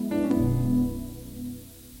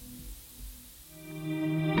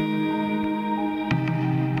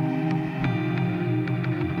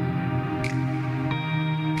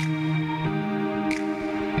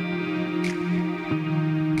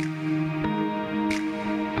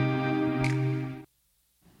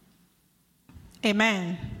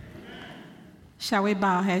Amen. Shall we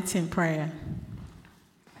bow our heads in prayer?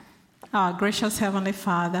 Our gracious Heavenly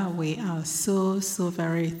Father, we are so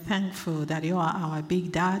very thankful that you are our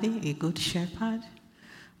big daddy, a good shepherd.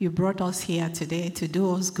 You brought us here today to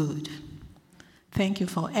do us good. Thank you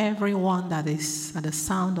for everyone that is at the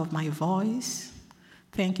sound of my voice.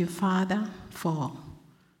 Thank you, Father, for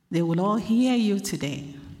they will all hear you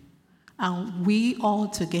today. And we all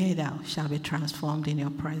together shall be transformed in your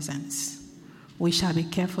presence. We shall be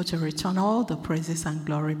careful to return all the praises and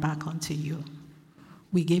glory back unto you.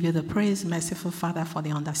 We give you the praise, merciful Father, for the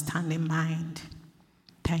understanding mind.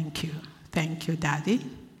 Thank you. Thank you, Daddy.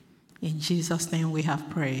 In Jesus' name we have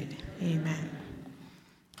prayed. Amen.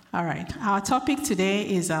 All right. Our topic today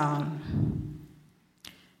is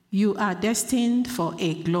you are destined for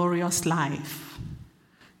a glorious life.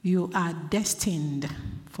 You are destined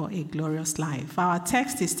for a glorious life. Our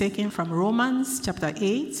text is taken from Romans chapter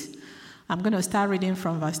 8. I'm going to start reading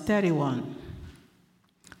from verse 31.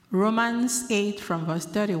 Romans 8 from verse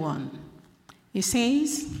 31. It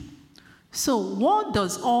says, "So what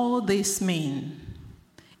does all this mean?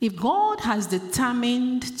 If God has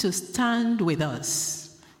determined to stand with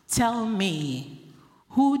us, tell me,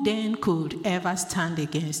 who then could ever stand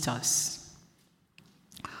against us?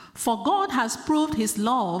 For God has proved his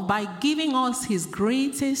love by giving us his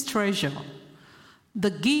greatest treasure,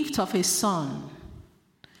 the gift of his Son."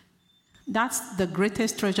 That's the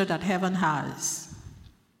greatest treasure that heaven has.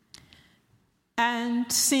 "And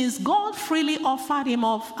since God freely offered him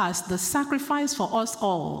up as the sacrifice for us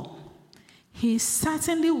all, he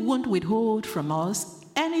certainly won't withhold from us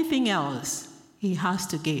anything else he has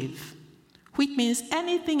to give." Which means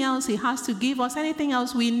anything else he has to give us, anything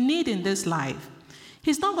else we need in this life,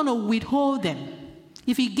 he's not going to withhold them.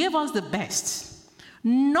 If he gave us the best,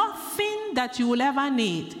 nothing that you will ever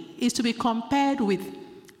need is to be compared with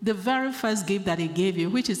the very first gift that he gave you,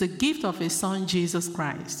 which is the gift of his Son, Jesus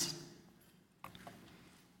Christ.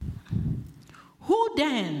 Who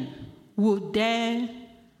then would dare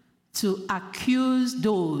to accuse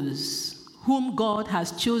those whom God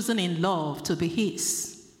has chosen in love to be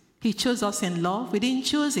his? He chose us in love. We didn't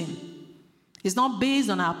choose him. It's not based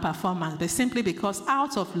on our performance, but simply because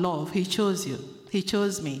out of love, he chose you. He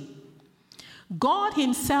chose me. God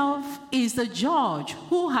himself is the judge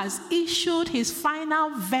who has issued his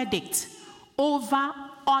final verdict over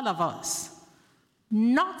all of us.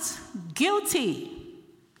 Not guilty.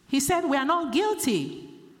 He said we are not guilty.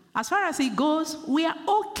 As far as he goes, we are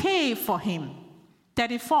okay for him.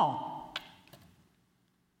 34.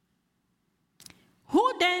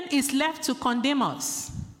 Who then is left to condemn us?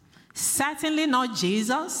 Certainly not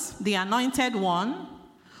Jesus, the anointed one,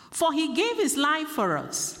 for he gave his life for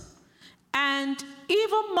us. And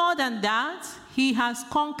even more than that, he has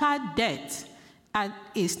conquered death and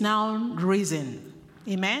is now risen.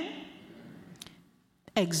 Amen?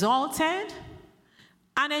 Exalted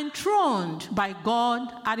and enthroned by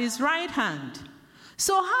God at his right hand.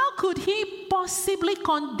 So how could he possibly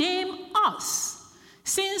condemn us,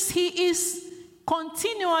 since he is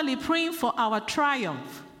continually praying for our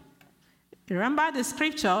triumph? Remember the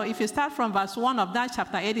scripture, if you start from verse 1 of that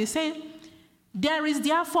chapter 8, it says, "There is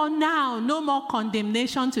therefore now no more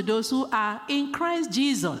condemnation to those who are in Christ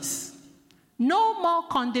Jesus." No more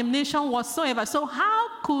condemnation whatsoever. So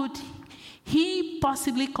how could he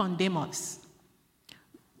possibly condemn us?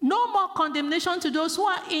 No more condemnation to those who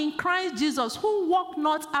are in Christ Jesus, who walk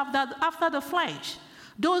not after the flesh.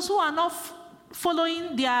 Those who are not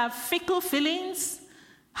following their fickle feelings,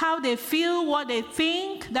 how they feel, what they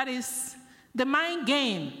think, that is the mind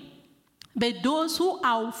game. But those who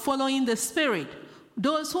are following the Spirit,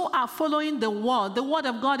 those who are following the Word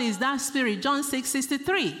of God is that Spirit, John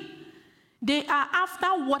 6:63. They are after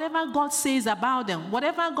whatever God says about them.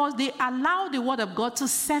 They allow the Word of God to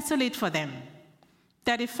settle it for them.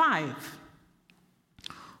 35.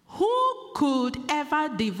 Who could ever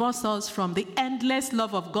divorce us from the endless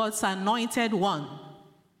love of God's anointed one?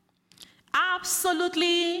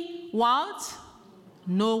 Absolutely what?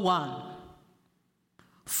 No one.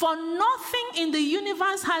 For nothing in the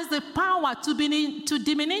universe has the power to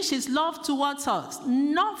diminish his love towards us.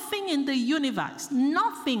 Nothing in the universe,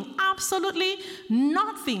 nothing, absolutely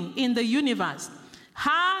nothing in the universe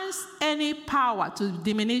has any power to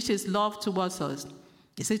diminish his love towards us.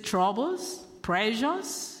 Is it troubles,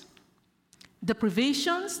 pressures,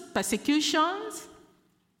 deprivations, persecutions,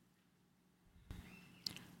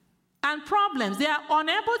 and problems? They are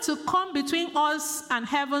unable to come between us and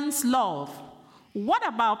heaven's love. What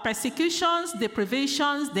about persecutions,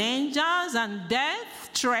 deprivations, dangers, and death,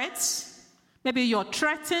 threats? Maybe you're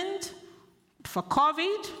threatened for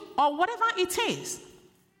COVID or whatever it is.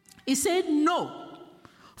 He said, no,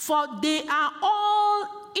 for they are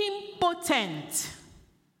all impotent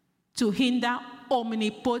to hinder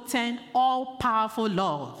omnipotent, all-powerful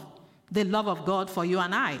love, the love of God for you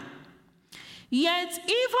and I. Yet,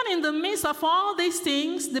 even in the midst of all these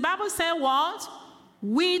things, the Bible said what?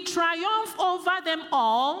 We triumph over them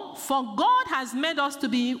all, for God has made us to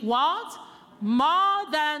be what? More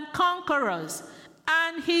than conquerors.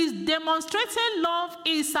 And his demonstrated love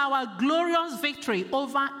is our glorious victory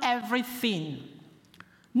over everything.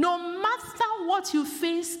 No matter what you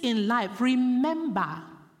face in life, remember,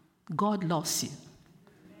 God loves you.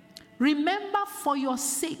 Remember, for your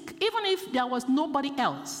sake, even if there was nobody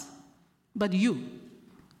else but you,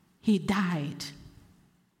 he died.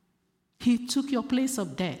 He took your place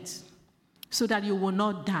of death so that you will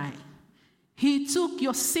not die. He took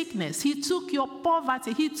your sickness. He took your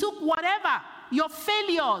poverty. He took whatever, your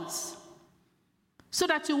failures, so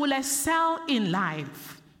that you will excel in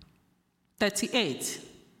life. 38.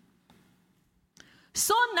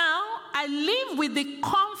 So now I live with the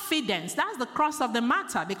confidence. That's the crux of the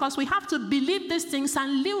matter, because we have to believe these things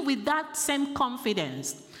and live with that same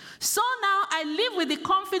confidence. So now I live with the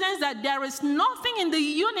confidence that there is nothing in the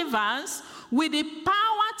universe with the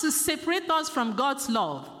power to separate us from God's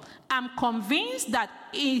love. I'm convinced that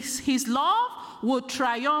his love will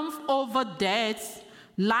triumph over death,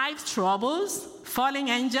 life's troubles, fallen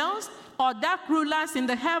angels, or dark rulers in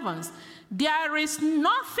the heavens. There is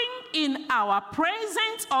nothing in our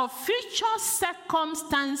present or future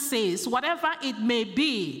circumstances, whatever it may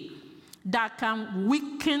be, that can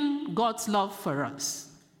weaken God's love for us.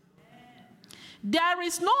 There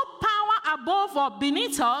is no power above or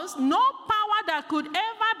beneath us, no power that could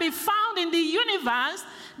ever be found in the universe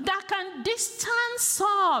that can distance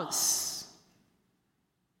us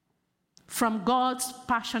from God's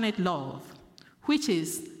passionate love, which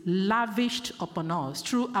is lavished upon us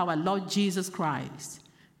through our Lord Jesus Christ,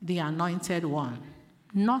 the Anointed One.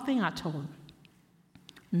 Nothing at all.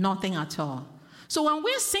 Nothing at all. So when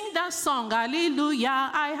we sing that song,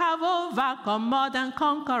 hallelujah, I have overcome more than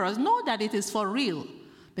conquerors, know that it is for real,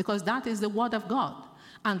 because that is the word of God,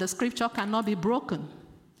 and the scripture cannot be broken.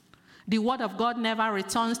 The word of God never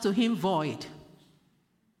returns to him void.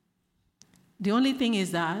 The only thing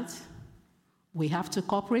is that we have to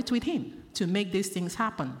cooperate with him to make these things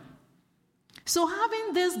happen. So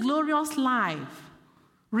having this glorious life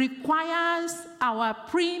requires our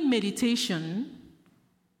premeditation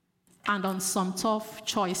and on some tough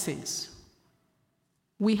choices.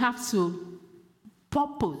 We have to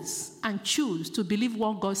purpose and choose to believe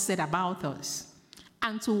what God said about us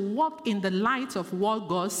and to walk in the light of what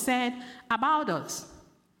God said about us.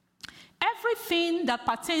 Everything that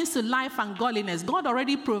pertains to life and godliness, God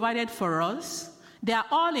already provided for us. They are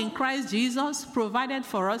all in Christ Jesus, provided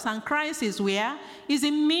for us. And Christ is where? Is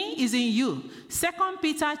in me, is in you. 2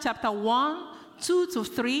 Peter chapter 1, 2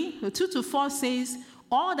 to 4 says,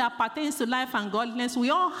 all that pertains to life and godliness, we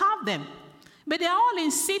all have them. But they are all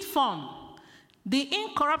in seed form, the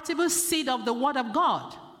incorruptible seed of the word of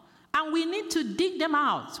God. And we need to dig them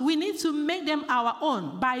out. We need to make them our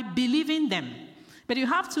own by believing them. But you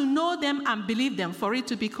have to know them and believe them for it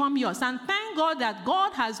to become yours. And thank God that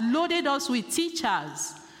God has loaded us with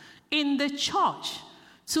teachers in the church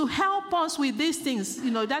to help us with these things.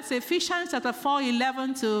 You know, that's Ephesians chapter 4,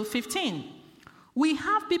 11 to 15. We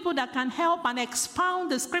have people that can help and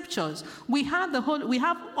expound the scriptures. We have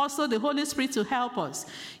also the Holy Spirit to help us.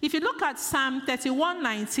 If you look at Psalm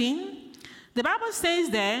 31:19, the Bible says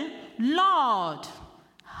there, Lord,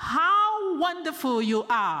 how wonderful you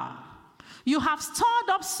are. You have stored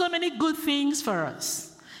up so many good things for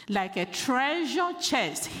us, like a treasure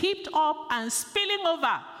chest heaped up and spilling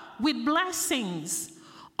over with blessings,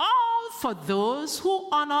 all for those who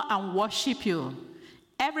honor and worship you.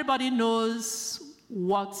 Everybody knows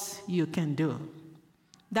what you can do.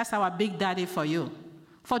 That's our big daddy for you.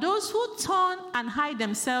 For those who turn and hide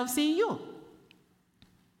themselves in you,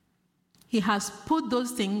 he has put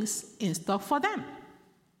those things in stock for them.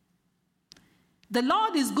 The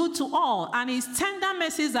Lord is good to all, and his tender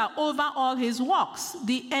mercies are over all his works,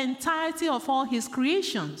 the entirety of all his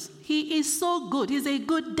creations. He is so good. He's a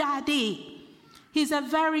good daddy. He's a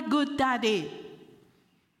very good daddy.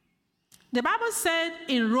 The Bible said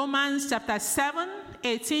in Romans chapter 7,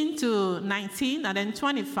 18 to 19, and then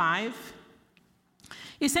 25,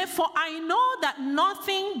 it said, for I know that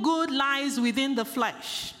nothing good lies within the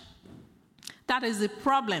flesh. That is the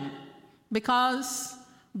problem, because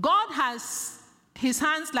God has his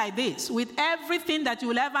hands like this with everything that you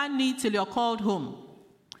will ever need till you're called home.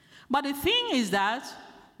 But the thing is that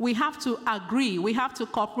we have to agree, we have to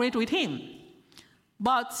cooperate with him.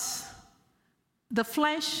 But the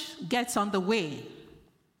flesh gets on the way.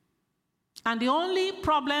 And the only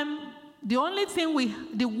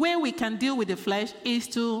way we can deal with the flesh is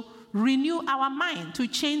to renew our mind, to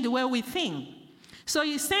change the way we think. So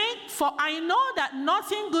he's saying, for I know that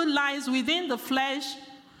nothing good lies within the flesh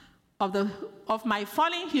of my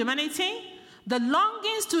fallen humanity. The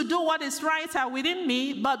longings to do what is right are within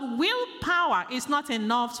me, but willpower is not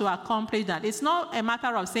enough to accomplish that. It's not a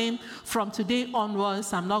matter of saying, from today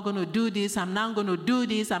onwards, I'm not going to do this, I'm not going to do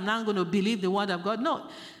this, I'm not going to believe the word of God. No,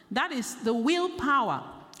 that is the willpower.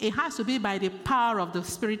 It has to be by the power of the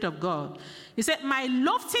Spirit of God. He said, my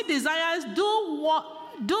lofty desires do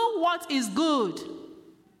what is good.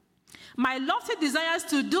 My lofty desires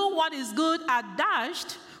to do what is good are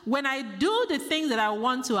dashed when I do the things that I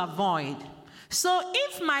want to avoid. So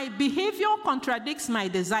if my behavior contradicts my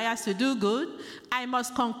desires to do good, I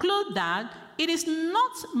must conclude that it is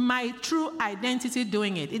not my true identity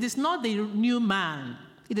doing it. It is not the new man.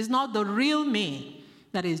 It is not the real me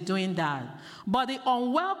that is doing that. But the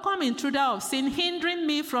unwelcome intruder of sin hindering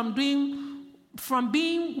me from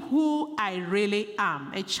being who I really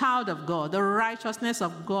am, a child of God, the righteousness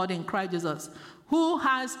of God in Christ Jesus, who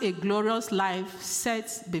has a glorious life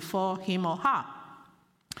set before him or her.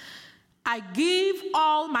 I give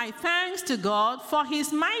all my thanks to God, for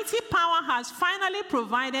his mighty power has finally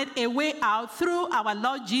provided a way out through our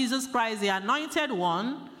Lord Jesus Christ, the Anointed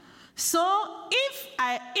One. So if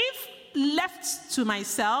left to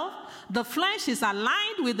myself, the flesh is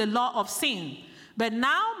aligned with the law of sin. But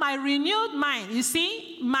now my renewed mind, you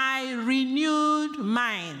see, my renewed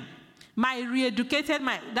mind, my re-educated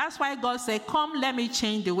mind. That's why God said, come, let me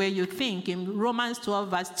change the way you think in Romans 12,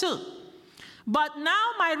 verse 2. But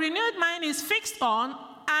now my renewed mind is fixed on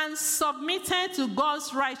and submitted to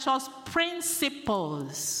God's righteous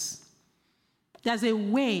principles. There's a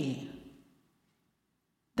way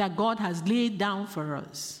that God has laid down for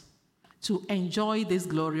us to enjoy this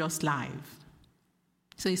glorious life.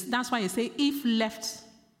 So that's why I say, if left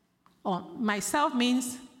on myself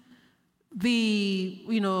means those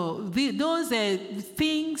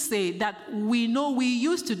things that we know we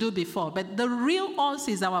used to do before, but the real us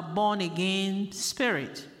is our born again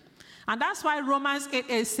spirit. And that's why Romans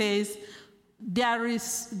 8:8 says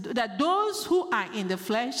that those who are in the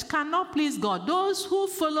flesh cannot please God. Those who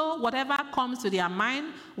follow whatever comes to their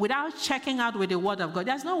mind without checking out with the word of God,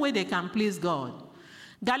 there's no way they can please God.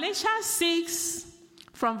 Galatians 6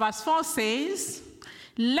 from verse 4 says,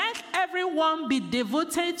 let everyone be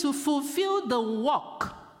devoted to fulfill the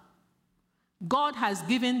work God has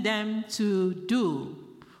given them to do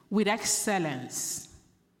with excellence.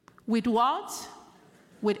 With what?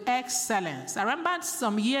 With excellence. I remember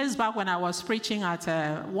some years back when I was preaching at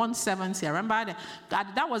 170. I remember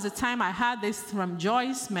that was the time I heard this from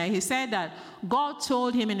Joyce May. He said that God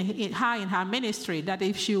told him in her ministry that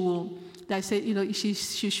if she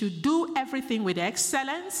should do everything with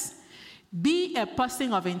excellence, be a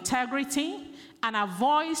person of integrity, and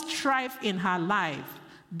avoid strife in her life,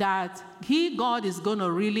 that God is going to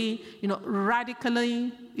really,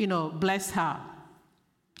 radically, bless her.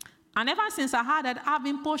 And ever since I heard that, I've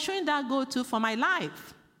been pursuing that goal too for my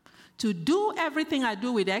life. To do everything I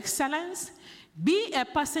do with excellence, be a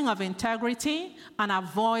person of integrity, and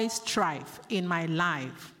avoid strife in my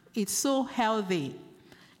life. It's so healthy.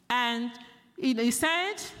 And he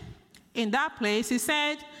said, in that place, he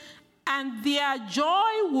said, and their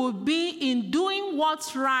joy will be in doing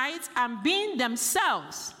what's right and being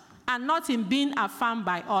themselves, and not in being affirmed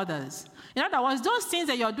by others. In other words, those things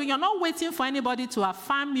that you're doing, you're not waiting for anybody to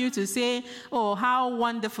affirm you, to say, oh, how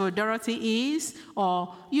wonderful Dorothy is,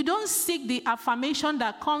 or you don't seek the affirmation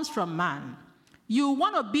that comes from man. You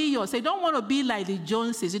want to be yourself. You don't want to be like the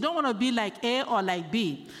Joneses. You don't want to be like A or like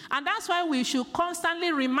B. And that's why we should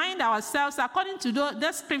constantly remind ourselves, according to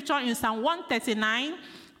the scripture in Psalm 139,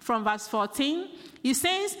 from verse 14, he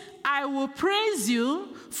says, I will praise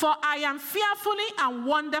you, for I am fearfully and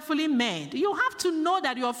wonderfully made. You have to know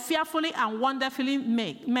that you're fearfully and wonderfully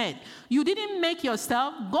made. You didn't make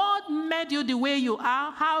yourself. God made you the way you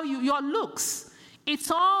are, your looks. It's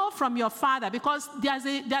all from your Father, because there's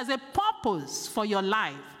a purpose for your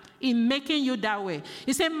life in making you that way.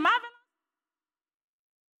 He said, marvelous.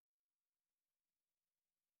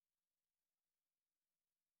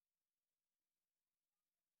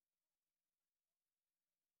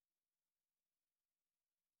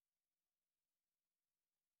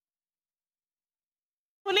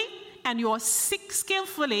 And you are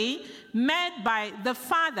skillfully made by the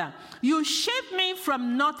Father. You shaped me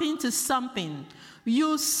from nothing to something.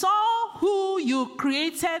 You saw who you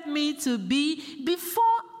created me to be before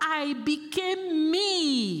I became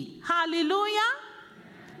me. Hallelujah.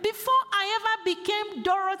 Before I ever became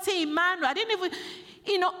Dorothy Emmanuel. I didn't even,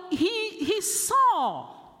 he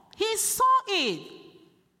saw it.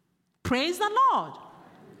 Praise the Lord.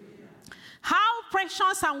 How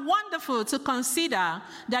precious and wonderful to consider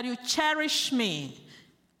that you cherish me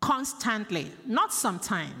constantly, not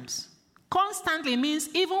sometimes. Constantly means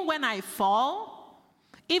even when I fall,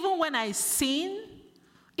 even when I sin,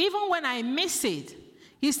 even when I miss it.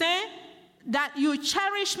 He said that you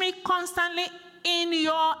cherish me constantly in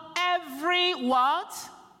your every word.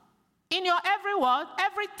 In your every word,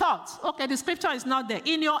 every thought. Okay, the scripture is not there.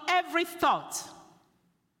 In your every thought.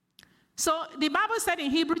 So the Bible said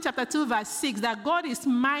in Hebrews chapter 2 verse 6 that God is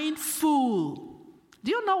mindful.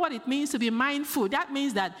 Do you know what it means to be mindful? That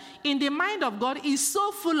means that in the mind of God is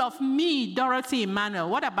so full of me, Dorothy Emmanuel.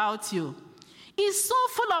 What about you? He's so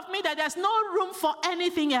full of me that there's no room for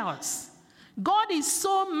anything else. God is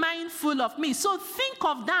so mindful of me. So think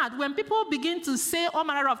of that when people begin to say all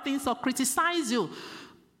manner of things or criticize you.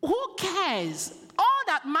 Who cares? All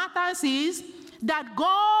that matters is that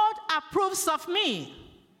God approves of me.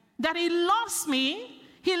 That he loves me.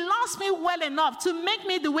 He loves me well enough to make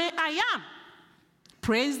me the way I am.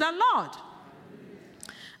 Praise the Lord.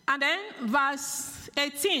 And then verse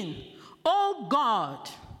 18. Oh God,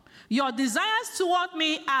 your desires toward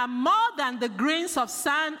me are more than the grains of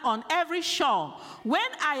sand on every shore. When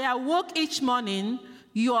I awoke each morning,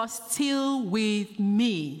 you are still with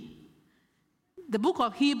me. The book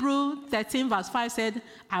of Hebrews 13 verse 5 said,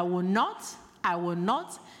 I will not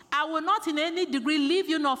in any degree leave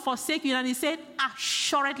you nor forsake you. And he said,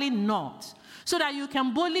 assuredly not. So that you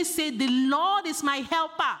can boldly say, the Lord is my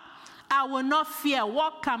helper. I will not fear.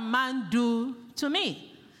 What can man do to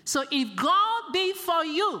me? So if God be for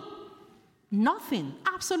you, nothing,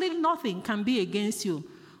 absolutely nothing can be against you.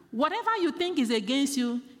 Whatever you think is against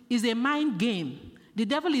you is a mind game. The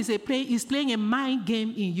devil is playing a mind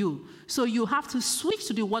game in you. So you have to switch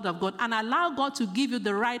to the word of God and allow God to give you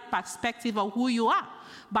the right perspective of who you are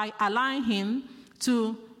by allowing him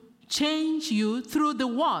to change you through the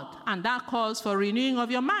word, and that calls for renewing of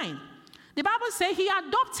your mind. The Bible says he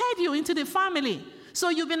adopted you into the family, so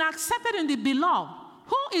you've been accepted in the beloved.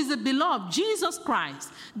 Who is the beloved? Jesus Christ.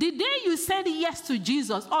 The day you said yes to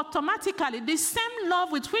Jesus, automatically the same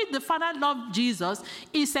love with which the Father loved Jesus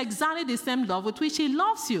is exactly the same love with which he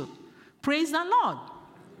loves you. Praise the Lord.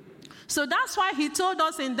 So that's why he told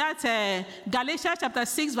us in that Galatians chapter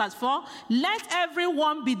 6 verse 4, let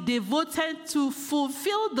everyone be devoted to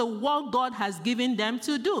fulfill the work God has given them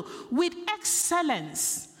to do with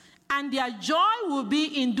excellence. And their joy will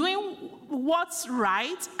be in doing what's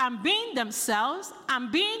right and being themselves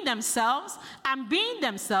and being themselves and being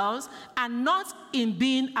themselves and not in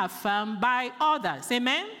being affirmed by others.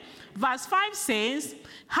 Amen? Verse 5 says,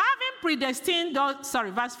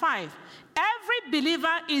 verse 5. Every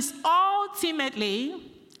believer is ultimately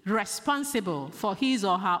responsible for his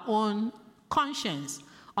or her own conscience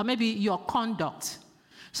or maybe your conduct.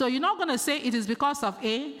 So you're not going to say it is because of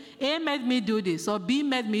A made me do this or B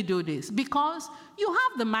made me do this, because you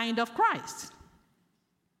have the mind of Christ.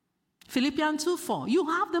 Philippians 2:4, you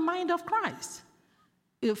have the mind of Christ.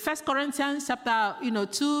 1 Corinthians chapter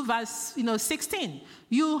 2 verse 16,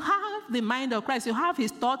 you have the mind of Christ. You have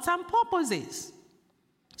his thoughts and purposes.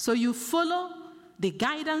 So you follow the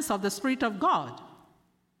guidance of the Spirit of God.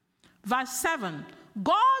 Verse 7,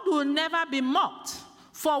 God will never be mocked,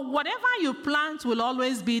 for whatever you plant will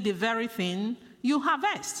always be the very thing you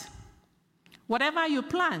harvest. Whatever you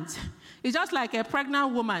plant, it's just like a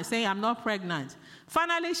pregnant woman saying, I'm not pregnant.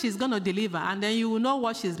 Finally, she's going to deliver, and then you will know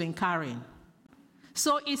what she's been carrying.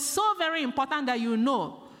 So it's so very important that you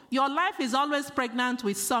know your life is always pregnant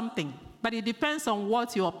with something, but it depends on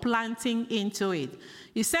what you're planting into it.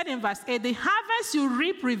 He said in verse 8, the harvest you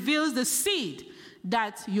reap reveals the seed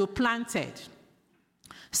that you planted.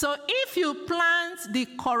 So if you plant the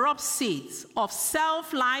corrupt seeds of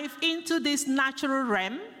self-life into this natural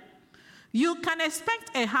realm, you can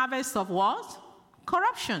expect a harvest of what?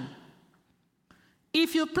 Corruption.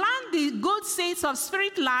 If you plant the good seeds of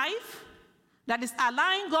spirit life, that is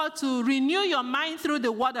allowing God to renew your mind through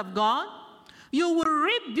the word of God, you will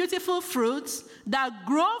reap beautiful fruits that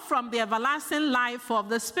grow from the everlasting life of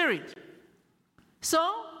the Spirit. So,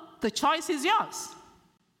 the choice is yours.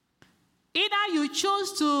 Either you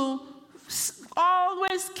choose to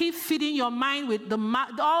always keep feeding your mind with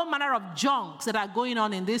all manner of junks that are going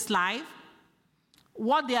on in this life,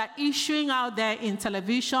 what they are issuing out there in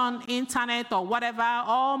television, internet, or whatever,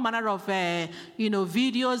 all manner of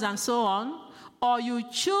videos and so on, or you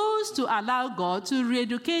choose to allow God to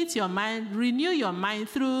re-educate your mind, renew your mind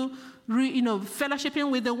through fellowshipping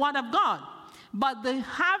with the Word of God. but the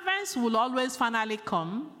harvest will always finally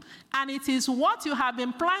come, and it is what you have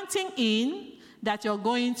been planting in that you're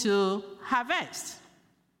going to harvest.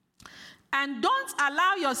 And don't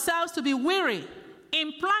allow yourselves to be weary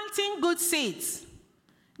in planting good seeds.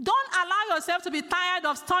 Don't allow yourself to be tired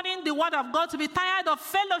of studying the Word of God, to be tired of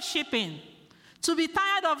fellowshipping, to be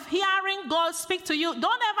tired of hearing God speak to you.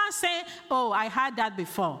 Don't ever say, oh, I heard that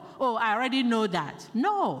before. Oh, I already know that.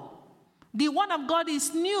 No. The Word of God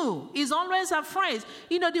is new. It's always afresh.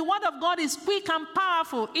 The Word of God is quick and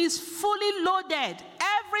powerful. It's fully loaded.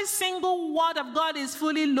 Every single Word of God is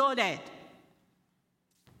fully loaded.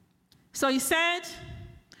 So he said,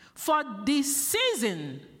 for the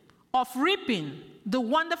season of reaping, the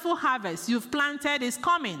wonderful harvest you've planted is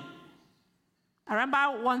coming. I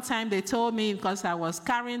remember one time they told me, because I was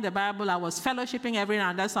carrying the Bible, I was fellowshipping every now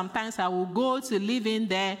and then. Sometimes I would go to live in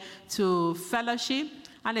there to fellowship,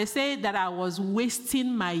 and they said that I was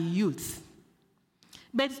wasting my youth.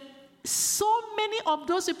 But so many of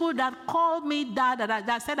those people that called me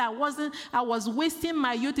that said I was wasting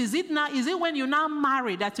my youth. Is it when you're now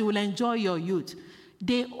married that you will enjoy your youth?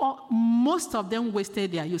 Most of them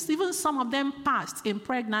wasted their youth. Even some of them passed in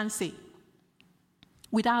pregnancy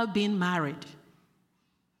without being married.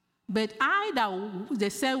 But they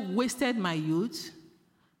said wasted my youth,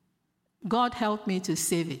 God helped me to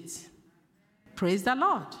save it. Praise the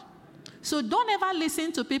Lord. So don't ever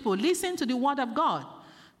listen to people. Listen to the Word of God.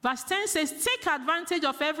 Verse 10 says, take advantage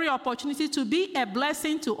of every opportunity to be a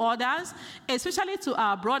blessing to others, especially to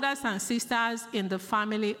our brothers and sisters in the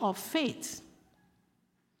family of faith.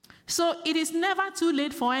 So it is never too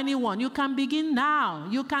late for anyone. You can begin now.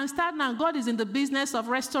 You can start now. God is in the business of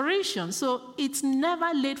restoration. So it's never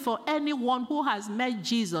late for anyone who has met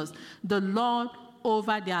Jesus, the Lord,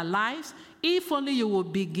 over their lives, if only you will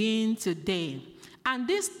begin today. And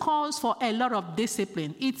this calls for a lot of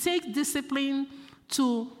discipline. It takes discipline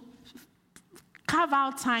to carve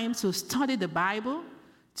out time to study the Bible,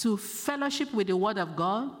 to fellowship with the Word of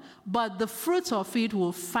God, but the fruit of it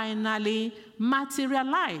will finally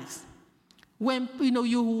materialize. When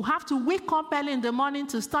you have to wake up early in the morning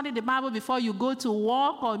to study the Bible before you go to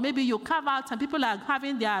work, or maybe you carve out and people are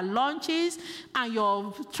having their lunches and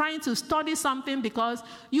you're trying to study something because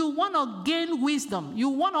you want to gain wisdom. You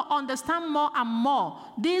want to understand more and more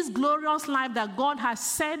this glorious life that God has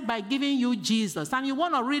said by giving you Jesus, and you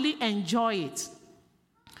want to really enjoy it.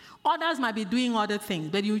 Others might be doing other things,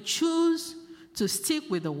 but you choose to stick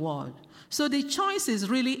with the Word. So the choice is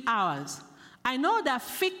really ours. I know that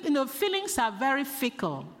feelings are very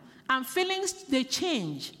fickle, and feelings, they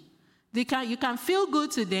change. You can feel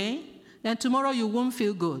good today, then tomorrow you won't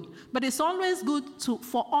feel good. But it's always good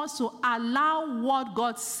for us to allow what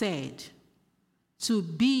God said to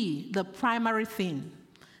be the primary thing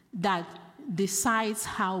that decides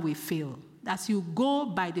how we feel. That you go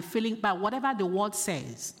by the feeling, by whatever the Word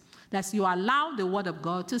says. That you allow the Word of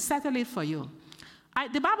God to settle it for you.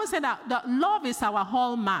 The Bible said that love is our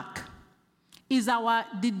hallmark. Is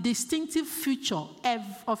the distinctive feature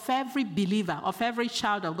of every believer, of every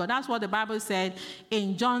child of God. That's what the Bible said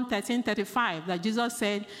in John 13:35, that Jesus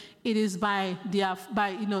said, it is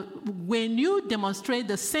when you demonstrate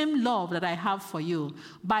the same love that I have for you,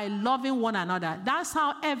 by loving one another, that's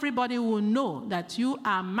how everybody will know that you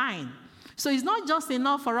are mine. So it's not just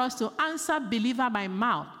enough for us to answer believer by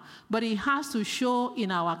mouth, but it has to show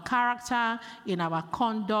in our character, in our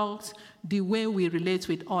conduct, the way we relate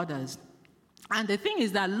with others. And the thing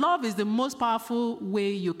is that love is the most powerful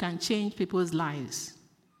way you can change people's lives.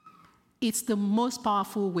 It's the most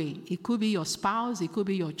powerful way. It could be your spouse, it could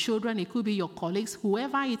be your children, it could be your colleagues,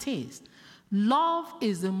 whoever it is. Love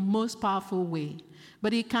is the most powerful way.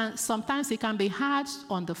 But sometimes it can be hard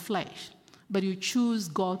on the flesh, but you choose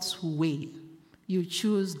God's way. You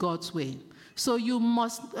choose God's way. So you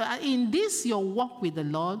must, in this, your walk with the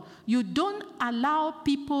Lord, you don't allow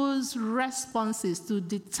people's responses to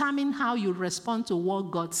determine how you respond to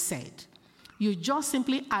what God said. You just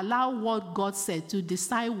simply allow what God said to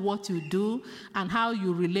decide what you do and how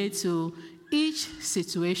you relate to each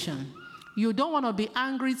situation. You don't want to be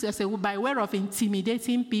angry by way of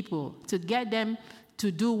intimidating people to get them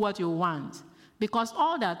to do what you want. Because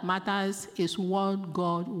all that matters is what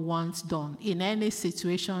God wants done in any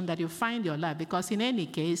situation that you find your life. Because in any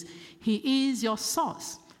case, He is your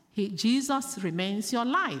source. Jesus remains your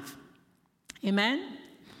life. Amen?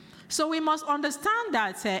 So we must understand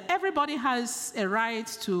that everybody has a right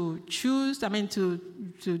to choose,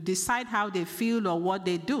 to decide how they feel or what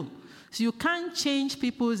they do. So you can't change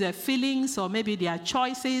people's feelings or maybe their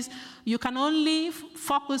choices. You can only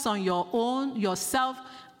focus on yourself,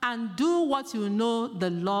 and do what you know the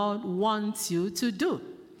Lord wants you to do.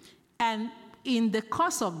 And in the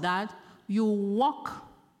course of that, you walk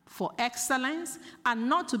for excellence and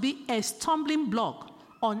not to be a stumbling block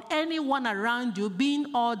on anyone around you being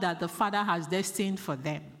all that the Father has destined for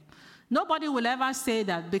them. Nobody will ever say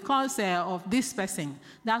that because of this person,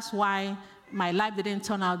 that's why my life didn't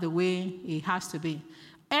turn out the way it has to be.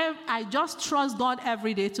 I just trust God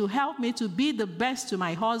every day to help me to be the best to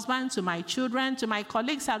my husband, to my children, to my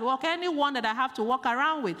colleagues at work, anyone that I have to walk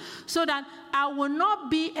around with, so that I will not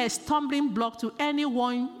be a stumbling block to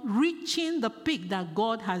anyone reaching the peak that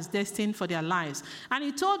God has destined for their lives. And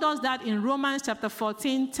he told us that in Romans chapter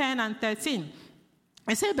 14, 10 and 13.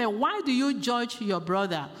 He said, but why do you judge your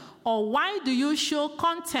brother? Or why do you show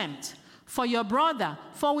contempt for your brother?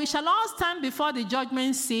 For we shall all stand before the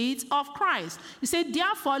judgment seat of Christ. He said,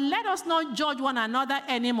 therefore, let us not judge one another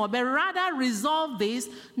anymore, but rather resolve this,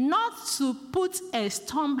 not to put a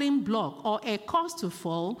stumbling block or a cause to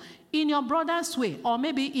fall in your brother's way, or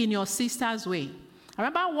maybe in your sister's way. I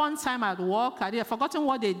remember one time at work, I had forgotten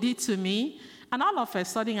what they did to me, and all of a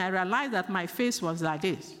sudden I realized that my face was like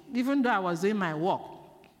this, even though I was doing my work.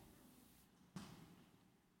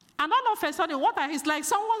 And all of a sudden, it's like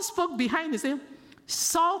someone spoke behind me, saying,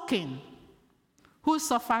 sulking, who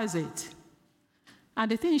suffers it?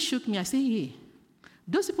 And the thing shook me. I said, hey,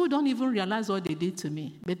 those people don't even realize what they did to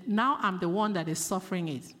me. But now I'm the one that is suffering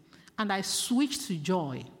it. And I switched to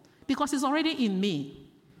joy because it's already in me.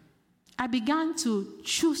 I began to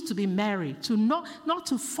choose to be merry, to not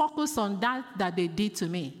to focus on that they did to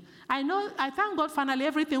me. I thank God finally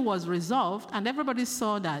everything was resolved and everybody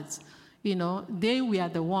saw that, they were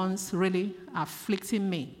the ones really afflicting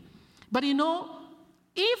me. But even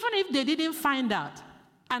if they didn't find out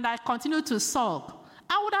and I continued to sulk,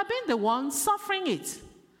 I would have been the one suffering it.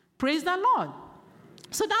 Praise the Lord.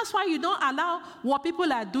 So that's why you don't allow what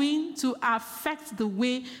people are doing to affect the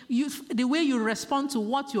way you respond to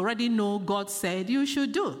what you already know God said you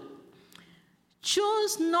should do.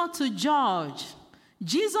 Choose not to judge.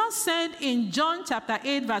 Jesus said in John chapter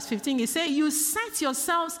 8, verse 15, he said, you set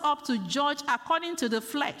yourselves up to judge according to the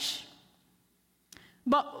flesh.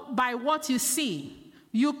 But by what you see,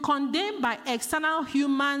 you condemn by external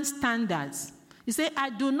human standards. He said, I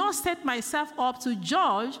do not set myself up to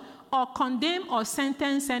judge or condemn or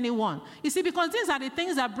sentence anyone. You see, because these are the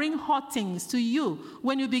things that bring hot things to you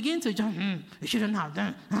when you begin to judge, you shouldn't have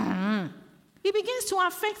done. It begins to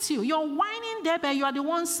affect you. You're whining there, but you are the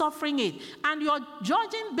one suffering it. And you're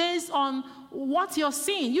judging based on what you're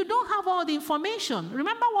seeing. You don't have all the information.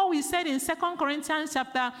 Remember what we said in 2 Corinthians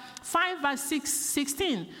chapter 5, verse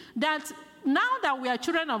 16, that now that we are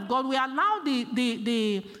children of God, we allow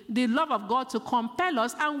the love of God to compel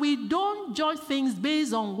us, and we don't judge things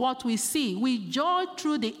based on what we see. We judge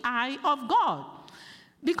through the eye of God.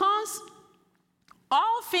 Because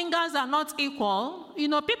all fingers are not equal.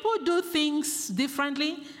 People do things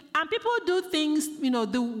differently, and people do things,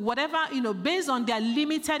 based on their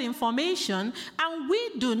limited information, and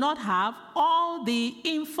we do not have all the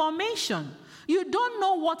information. You don't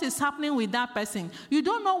know what is happening with that person. You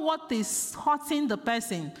don't know what is hurting the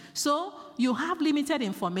person. So you have limited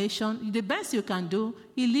information. The best you can do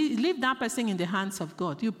is leave that person in the hands of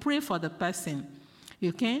God. You pray for the person.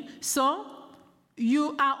 Okay? So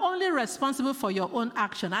you are only responsible for your own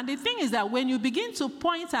action. And the thing is that when you begin to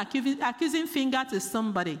point accusing finger to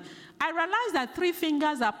somebody, I realize that 3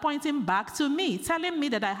 fingers are pointing back to me, telling me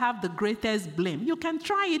that I have the greatest blame. You can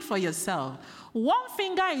try it for yourself. One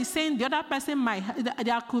finger is saying the other person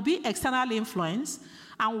there could be external influence.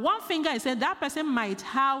 And one finger is saying that person might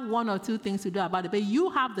have 1 or 2 things to do about it, but you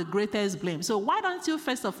have the greatest blame. So why don't you,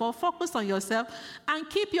 first of all, focus on yourself and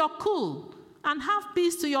keep your cool and have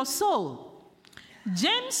peace to your soul?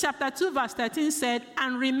 James chapter 2 verse 13 said,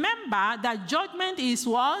 and remember that judgment is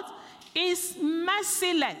what? Is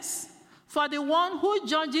merciless for the one who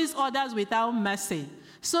judges others without mercy.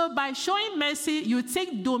 So by showing mercy, you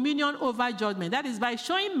take dominion over judgment. That is, by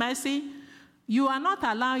showing mercy, you are not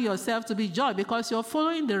allowing yourself to be judged because you're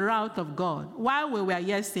following the route of God. While we were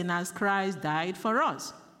yet sinners, Christ died for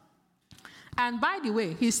us. And by the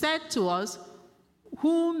way, he said to us,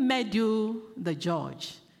 who made you the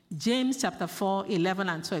judge? James chapter 4, 11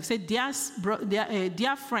 and 12. Say,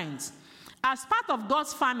 dear friends, as part of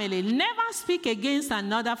God's family, never speak against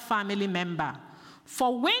another family member.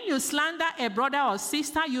 For when you slander a brother or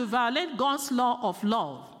sister, you violate God's law of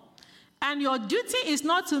love. And your duty is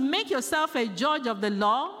not to make yourself a judge of the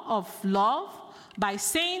law of love by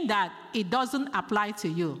saying that it doesn't apply to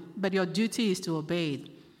you, but your duty is to obey it.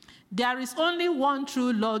 There is only one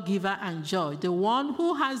true lawgiver and judge, the one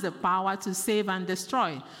who has the power to save and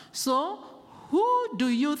destroy. So, who do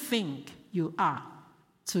you think you are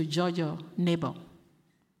to judge your neighbor?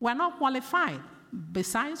 We're not qualified.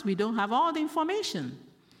 Besides, we don't have all the information.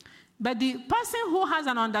 But the person who has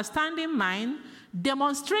an understanding mind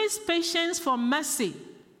demonstrates patience for mercy.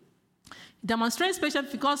 Demonstrates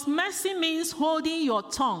patience because mercy means holding your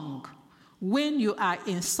tongue when you are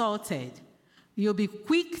insulted. You'll be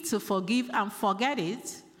quick to forgive and forget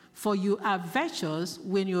it, for you are virtuous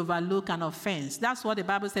when you overlook an offense. That's what the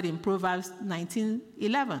Bible said in Proverbs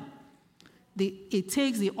 19:11. It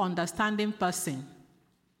takes the understanding person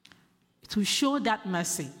to show that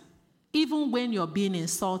mercy. Even when you're being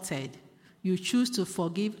insulted, you choose to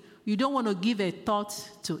forgive. You don't want to give a thought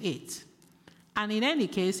to it. And in any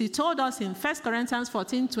case, he told us in 1 Corinthians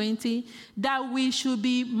 14:20 that we should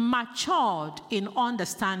be matured in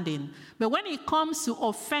understanding. But when it comes to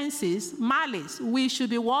offenses, malice, we should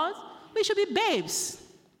be what? We should be babes.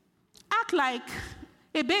 Act like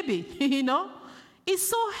a baby, It's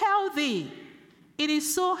so healthy. It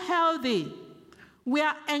is so healthy. We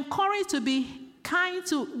are encouraged to be kind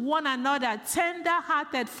to one another,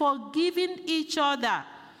 tender-hearted, forgiving each other.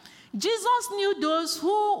 Jesus knew those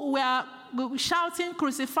who were shouting,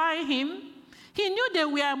 crucify him. He knew they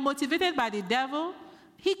were motivated by the devil.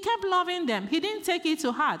 He kept loving them. He didn't take it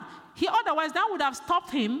to heart. Otherwise, that would have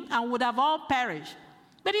stopped him and would have all perished.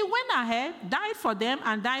 But he went ahead, died for them,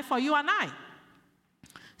 and died for you and I.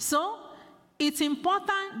 So, it's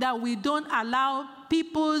important that we don't allow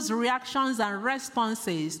people's reactions and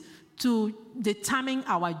responses to determine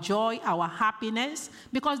our joy, our happiness,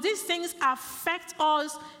 because these things affect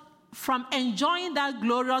us from enjoying that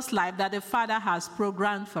glorious life that the Father has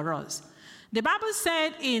programmed for us. The Bible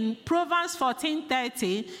said in Proverbs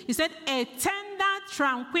 14:30, it said, a tender,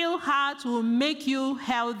 tranquil heart will make you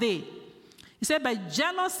healthy. He said, but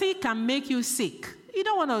jealousy can make you sick. You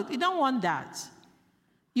don't want that.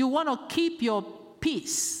 You want to keep your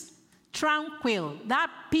peace, tranquil, that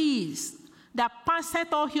peace that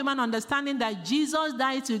passeth all human understanding that Jesus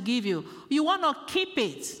died to give you. You want to keep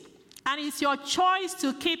it. And it's your choice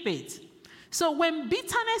to keep it. So when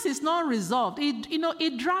bitterness is not resolved,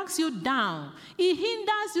 it drags you down. It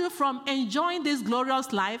hinders you from enjoying this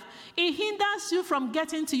glorious life. It hinders you from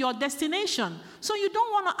getting to your destination. So you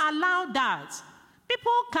don't want to allow that.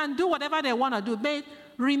 People can do whatever they want to do, but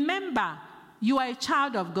remember, you are a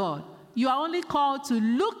child of God. You are only called to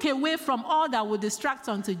look away from all that will distract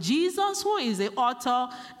unto Jesus, who is the author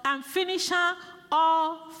and finisher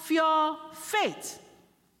of your faith.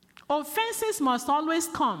 Offenses must always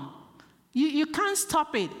come. You can't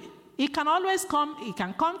stop it. It can always come. It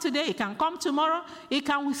can come today. It can come tomorrow. It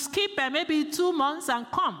can skip maybe 2 months and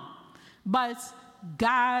come. But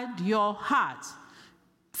guard your heart.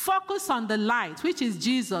 Focus on the light, which is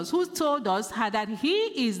Jesus, who told us that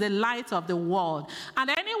he is the light of the world. And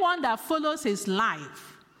anyone that follows his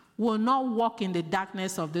life will not walk in the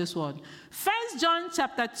darkness of this world. 1 John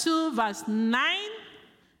chapter 2, verse 9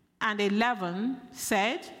 and 11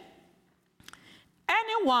 said,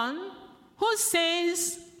 anyone who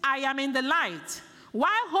says, I am in the light, while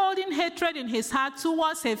holding hatred in his heart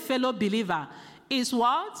towards a fellow believer, is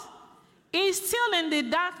what? Is still in the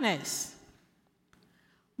darkness.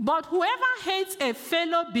 But whoever hates a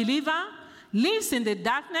fellow believer lives in the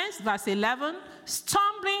darkness, verse 11,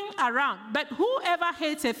 stumbling around. But whoever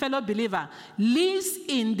hates a fellow believer lives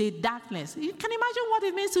in the darkness. You can imagine what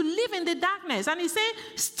it means to live in the darkness. And he said,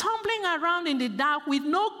 stumbling around in the dark with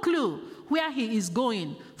no clue where he is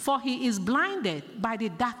going, for he is blinded by the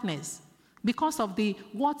darkness because of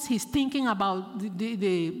what he's thinking about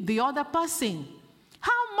the other person.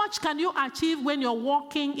 How much can you achieve when you're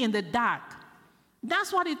walking in the dark?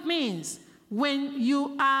 That's what it means when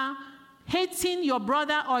you are hating your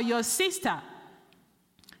brother or your sister.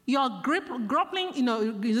 You're grappling,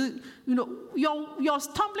 you're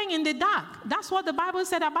stumbling in the dark. That's what the Bible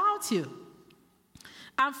said about you.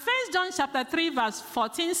 And 1 John chapter 3 verse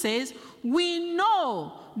 14 says, we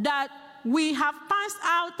know that we have passed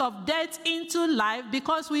out of death into life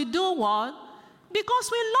because we do what?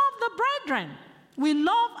 Because we love the brethren. We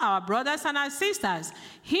love our brothers and our sisters.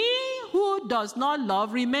 He who does not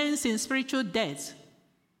love remains in spiritual death.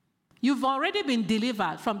 You've already been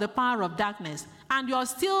delivered from the power of darkness, and you're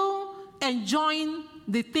still enjoying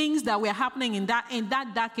the things that were happening in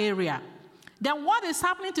that dark area. Then what is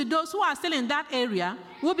happening to those who are still in that area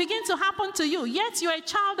will begin to happen to you. Yet you're a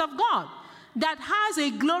child of God that has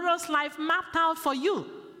a glorious life mapped out for you.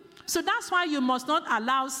 So that's why you must not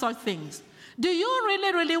allow such things. Do you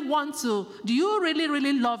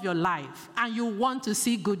really love your life and you want to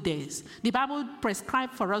see good days? The Bible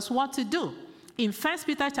prescribes for us what to do. In 1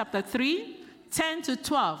 Peter chapter 3, 10 to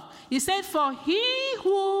 12, it said, for he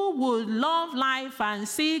who would love life and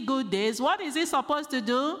see good days, what is he supposed to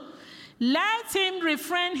do? Let him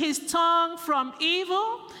refrain his tongue from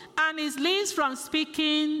evil and his lips from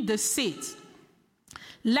speaking deceit.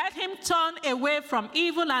 Let him turn away from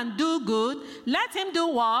evil and do good. Let him do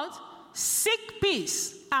what? Seek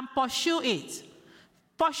peace and pursue it.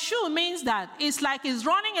 Pursue means that it's like it's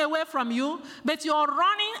running away from you, but you're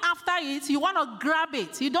running after it. You want to grab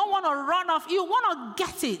it. You don't want to run off. You want to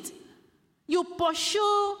get it. You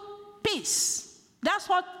pursue peace. That's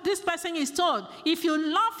what this person is told. If you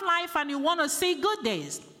love life and you want to see good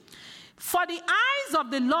days, for the eyes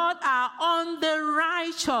of the Lord are on the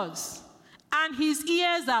righteous, and his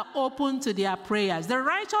ears are open to their prayers. The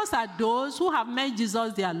righteous are those who have made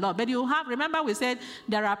Jesus their Lord. But remember we said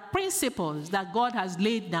there are principles that God has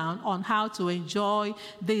laid down on how to enjoy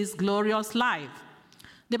this glorious life.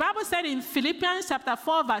 The Bible said in Philippians chapter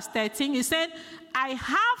 4 verse 13, it said, I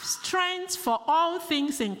have strength for all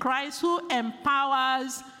things in Christ who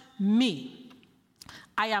empowers me.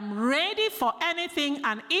 I am ready for anything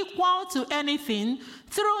and equal to anything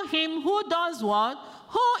through him who does what?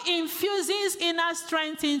 Who infuses inner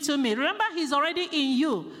strength into me. Remember, he's already in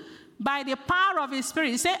you by the power of his Spirit.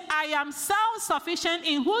 He said, I am self-sufficient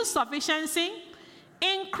in whose sufficiency?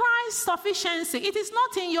 In Christ's sufficiency. It is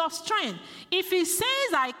not in your strength. If he says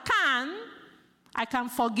I can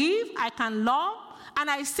forgive, I can love, and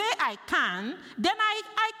I say I can, then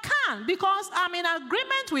I can because I'm in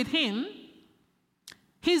agreement with him.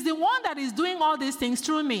 He's the one that is doing all these things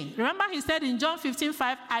through me. Remember he said in John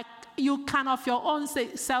 15:5, you can of your own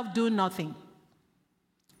self do nothing.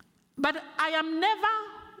 But I am never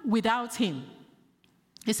without him.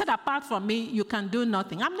 He said, apart from me, you can do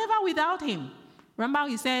nothing. I'm never without him. Remember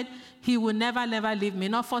he said, he will never leave me,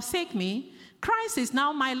 nor forsake me. Christ is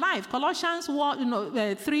now my life. Colossians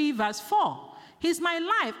 3 verse 4. He's my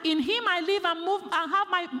life. In him I live and move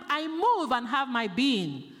and I move and have my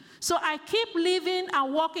being. So I keep living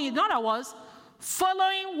and walking. In other words,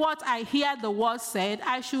 following what I hear the word said,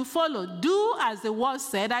 I should follow. Do as the word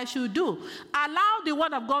said, I should do. Allow the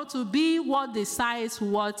word of God to be what decides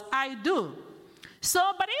what I do. So,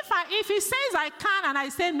 but if he says I can and I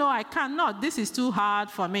say no, I cannot, this is too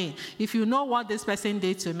hard for me. If you know what this person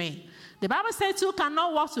did to me. The Bible says two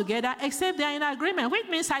cannot work together except they are in agreement, which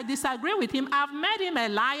means I disagree with him. I've made him a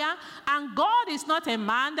liar, and God is not a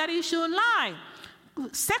man that he should lie. 2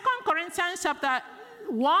 Corinthians chapter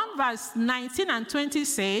 1 verse 19 and 20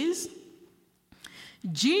 says,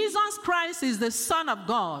 Jesus Christ is the Son of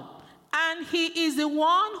God, and he is the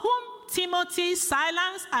one whom Timothy,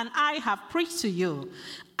 Silas, and I have preached to you.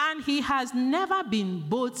 And he has never been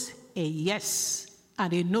both a yes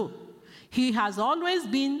and a no. He has always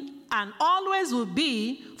been and always will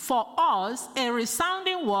be for us a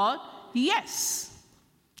resounding word, yes.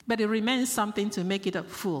 But it remains something to make it a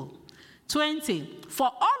full. 20, for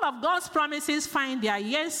all of God's promises find their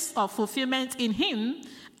yes of fulfillment in him,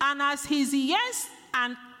 and as his yes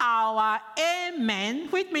and our amen,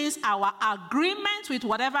 which means our agreement with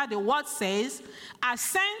whatever the word says,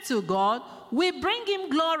 assent to God, we bring him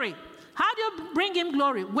glory. How do you bring him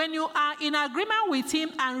glory? When you are in agreement with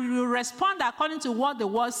him and you respond according to what the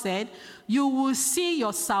word said, you will see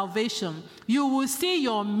your salvation. You will see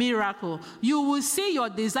your miracle. You will see your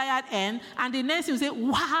desired end. And the next thing will say,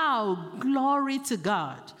 wow, glory to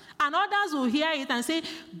God. And others will hear it and say,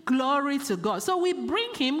 glory to God. So we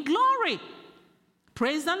bring him glory.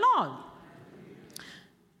 Praise the Lord.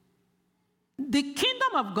 The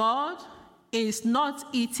kingdom of God is not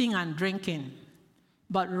eating and drinking,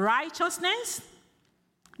 but righteousness.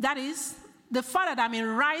 That is the fact that I'm in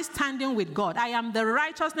right standing with God. I am the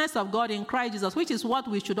righteousness of God in Christ Jesus, which is what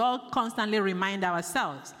we should all constantly remind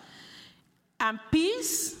ourselves. And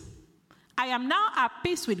peace. I am now at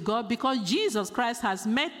peace with God because Jesus Christ has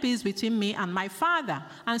made peace between me and my Father.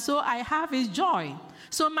 And so I have his joy.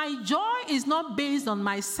 So my joy is not based on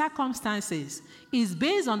my circumstances. It's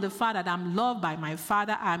based on the fact that I'm loved by my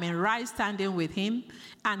Father. I'm in right standing with him.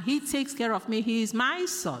 And he takes care of me. He is my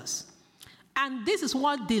source. And this is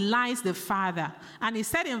what delights the Father. And he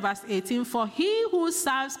said in verse 18, for he who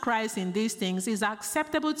serves Christ in these things is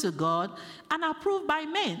acceptable to God and approved by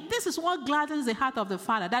men. This is what gladdens the heart of the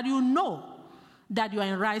Father, that you know that you are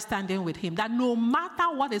in right standing with him, that no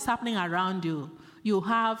matter what is happening around you, you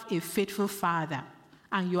have a faithful Father,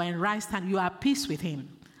 and you are in right standing, you are at peace with him,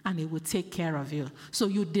 and he will take care of you. So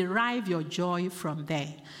you derive your joy from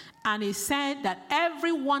there. And he said that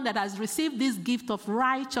everyone that has received this gift of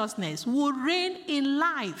righteousness will reign in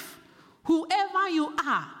life. Whoever you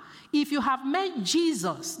are, if you have met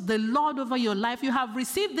Jesus, the Lord over your life, you have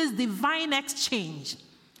received this divine exchange,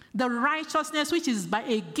 the righteousness which is by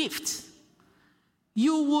a gift.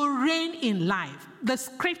 You will reign in life. The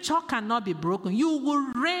scripture cannot be broken. You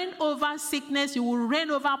will reign over sickness. You will reign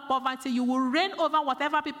over poverty. You will reign over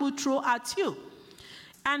whatever people throw at you.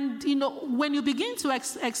 And, when you begin to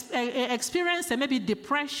experience maybe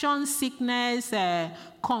depression, sickness,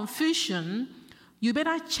 confusion, you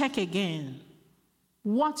better check again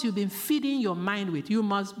what you've been feeding your mind with. You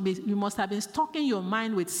must have been stocking your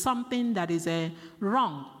mind with something that is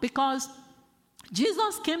wrong. Because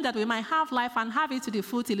Jesus came that we might have life and have it to the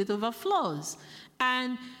full till it overflows.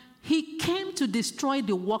 And he came to destroy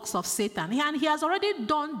the works of Satan. And he has already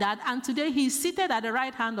done that. And today he's seated at the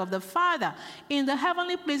right hand of the Father in the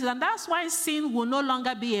heavenly places. And that's why sin will no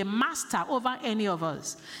longer be a master over any of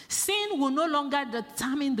us. Sin will no longer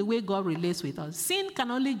determine the way God relates with us. Sin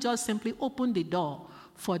can only just simply open the door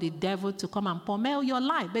for the devil to come and pummel your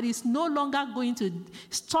life. But it's no longer going to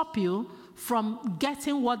stop you from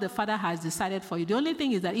getting what the Father has decided for you. The only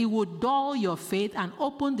thing is that it will dull your faith and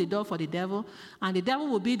open the door for the devil, and the devil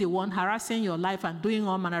will be the one harassing your life and doing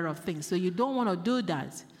all manner of things. So you don't want to do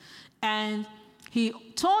that. And he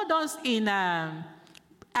told us in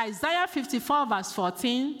Isaiah 54 verse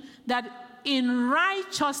 14 that in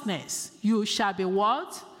righteousness you shall be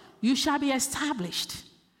what? You shall be established.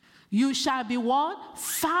 You shall be what?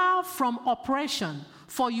 Far from oppression,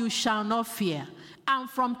 for you shall not fear. And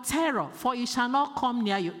from terror, for it shall not come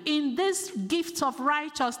near you. In this gift of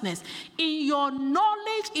righteousness, in your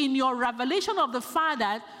knowledge, in your revelation of the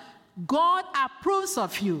Father, God approves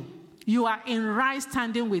of you. You are in right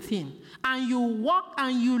standing with him. And you walk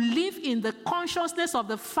and you live in the consciousness of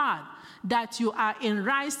the fact that you are in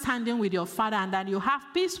right standing with your Father and that you have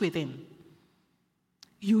peace with him.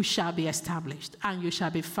 You shall be established and you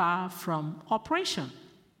shall be far from oppression.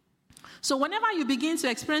 So whenever you begin to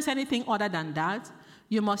experience anything other than that,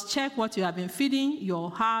 you must check what you have been feeding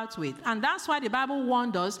your heart with. And that's why the Bible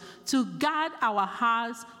warned us to guard our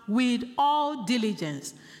hearts with all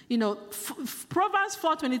diligence. Proverbs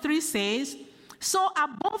 4:23 says, so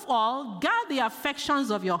above all, guard the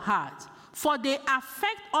affections of your heart, for they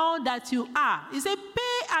affect all that you are. It says,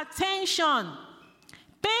 pay attention.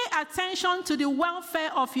 Pay attention to the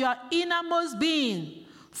welfare of your innermost being,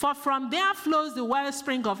 for from there flows the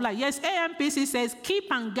wellspring of life. Yes, AMPC says, keep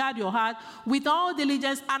and guard your heart with all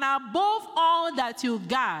diligence, and above all that you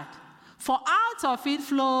guard, for out of it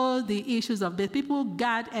flow the issues of death. People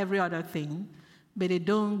guard every other thing, but they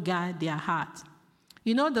don't guard their heart.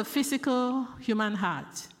 The physical human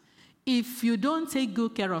heart, if you don't take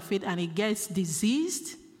good care of it and it gets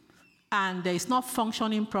diseased and it's not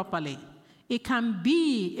functioning properly, it can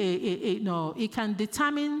be, it can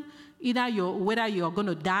determine either whether you're going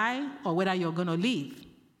to die or whether you're going to live.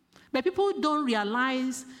 But people don't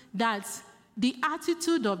realize that the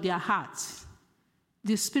attitude of their heart,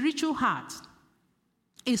 the spiritual heart,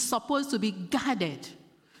 is supposed to be guarded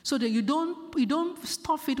so that you don't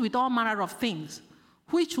stuff it with all manner of things,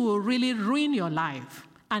 which will really ruin your life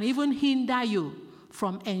and even hinder you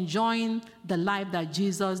from enjoying the life that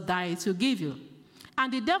Jesus died to give you.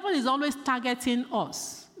 And the devil is always targeting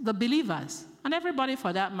us, the believers, and everybody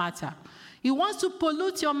for that matter. He wants to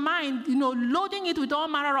pollute your mind, loading it with all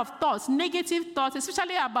manner of thoughts, negative thoughts,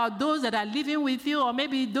 especially about those that are living with you or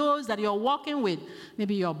maybe those that you're working with.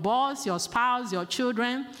 Maybe your boss, your spouse, your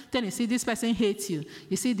children. Then you see this person hates you.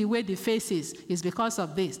 You see the way the face is because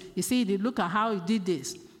of this. You see, look at how he did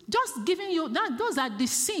this. Just giving you, those are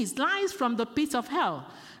deceits, lies from the pit of hell.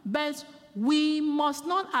 But we must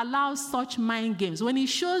not allow such mind games. When it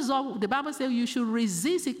shows up, the Bible says you should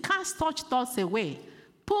resist it, cast such thoughts away.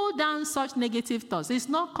 Pull down such negative thoughts. It's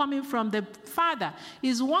not coming from the Father.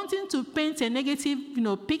 He's wanting to paint a negative,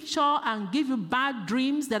 picture and give you bad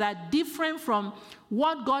dreams that are different from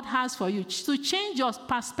what God has for you, to change your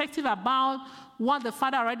perspective about what the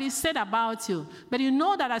Father already said about you. But you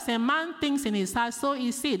know that as a man thinks in his heart, so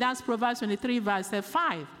is he. That's Proverbs 23, verse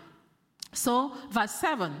 5. So, verse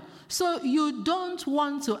 7. So you don't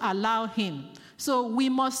want to allow him. So we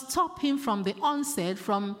must stop him from the onset,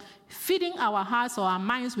 from feeding our hearts or our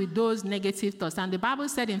minds with those negative thoughts. And the Bible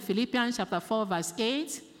said in Philippians chapter 4, verse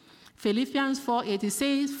 8, Philippians 4:8, it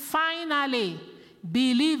says, finally,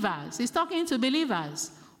 believers, he's talking to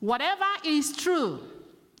believers, whatever is true,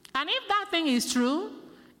 and if that thing is true,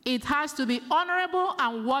 it has to be honorable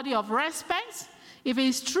and worthy of respect. If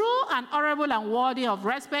it's true and honorable and worthy of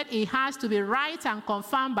respect, it has to be right and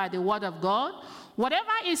confirmed by the word of God.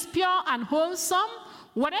 Whatever is pure and wholesome,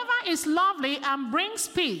 whatever is lovely and brings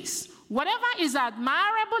peace, whatever is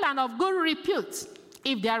admirable and of good repute,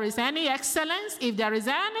 if there is any excellence, if there is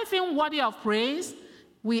anything worthy of praise,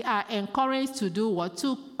 we are encouraged to do what?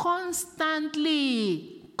 To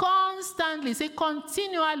constantly, say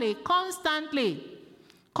continually, constantly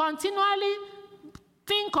Continually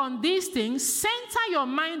think on these things, center your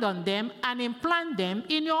mind on them, and implant them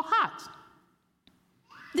in your heart.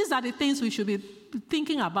 These are the things we should be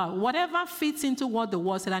thinking about. Whatever fits into what the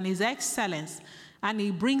word said and is excellence, and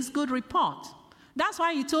it brings good report. That's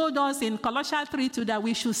why he told us in Colossians 3:2 that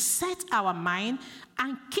we should set our mind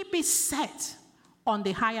and keep it set on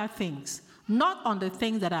the higher things, not on the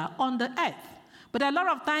things that are on the earth. But a lot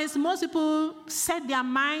of times, most people set their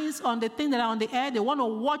minds on the things that are on the earth. They want to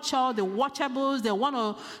watch all the watchables. They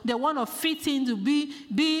want to fit in to be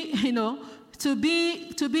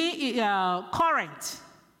current.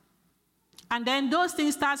 And then those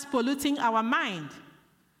things start polluting our mind.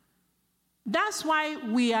 That's why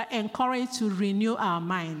we are encouraged to renew our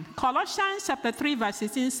mind. Colossians chapter 3 verse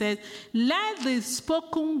 16 says, let the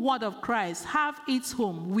spoken word of Christ have its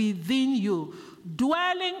home within you,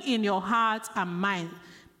 dwelling in your heart and mind,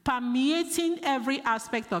 permeating every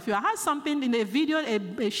aspect of you. I had something in a video,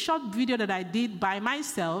 a short video that I did by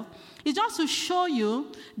myself. It's just to show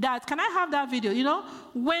you that, can I have that video? You know,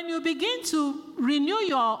 when you begin to renew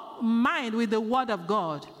your mind with the word of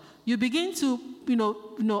God, you begin to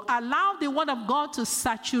allow the word of God to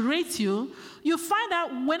saturate you, you find that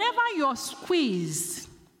whenever you're squeezed,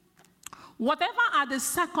 whatever are the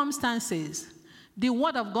circumstances, the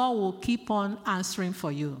word of God will keep on answering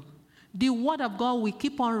for you. The word of God will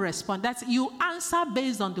keep on responding. That's, you answer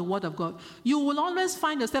based on the word of God. You will always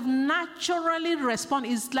find yourself naturally respond.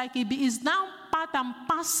 It's like it is now part and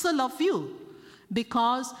parcel of you,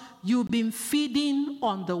 because you've been feeding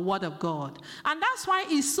on the word of God. And that's why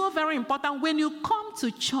it's so very important when you come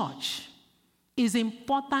to church, it's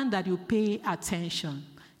important that you pay attention.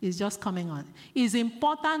 It's just coming on. It's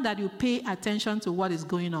important that you pay attention to what is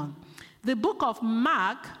going on. The book of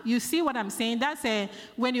Mark, you see what I'm saying? That's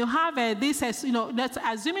when you have that's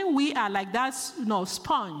assuming we are like that,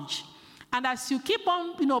 sponge. And as you keep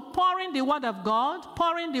on, pouring the word of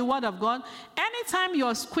God, anytime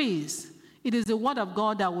you're squeezed, it is the word of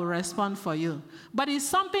God that will respond for you. But it's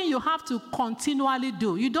something you have to continually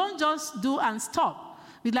do. You don't just do and stop.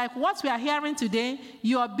 It's like what we are hearing today,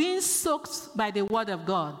 you are being soaked by the word of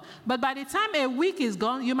God. But by the time a week is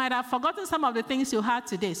gone, you might have forgotten some of the things you had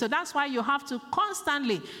today. So that's why you have to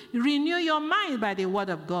constantly renew your mind by the word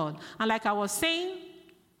of God. And like I was saying,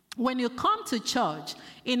 when you come to church,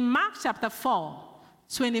 in Mark chapter 4,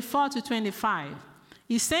 24 to 25,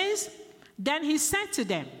 he says, then he said to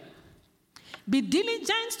them, be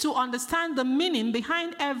diligent to understand the meaning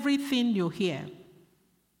behind everything you hear.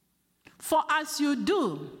 For as you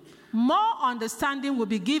do, more understanding will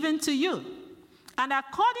be given to you. And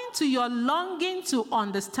according to your longing to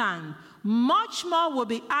understand, much more will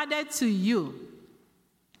be added to you.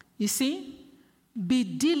 You see, be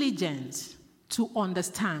diligent to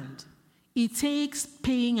understand. It takes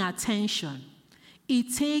paying attention.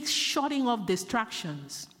 It takes shutting off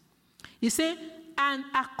distractions. You see, and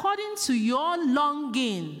according to your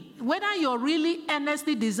longing, whether you're really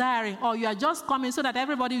earnestly desiring or you are just coming so that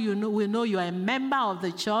everybody will know you are a member of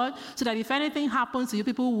the church, so that if anything happens to you,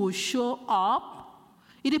 people will show up.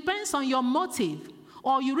 It depends on your motive.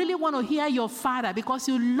 Or you really want to hear your father because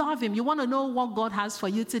you love him. You want to know what God has for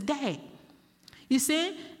you today. You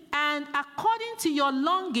see, and according to your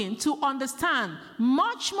longing to understand,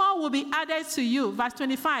 much more will be added to you. Verse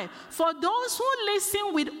 25, for those who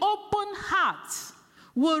listen with open hearts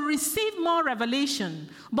will receive more revelation,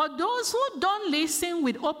 but those who don't listen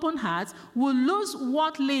with open hearts will lose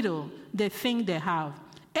what little they think they have.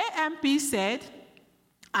 AMP said,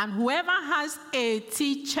 and whoever has a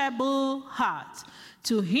teachable heart,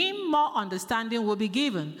 to him more understanding will be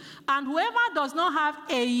given. And whoever does not have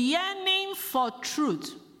a yearning for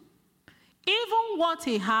truth, even what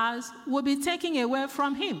he has will be taken away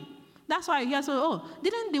from him. That's why he said,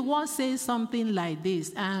 didn't the word say something like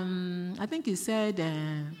this? I think he said,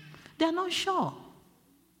 they're not sure.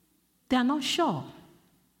 They're not sure.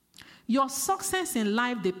 Your success in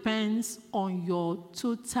life depends on your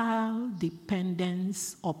total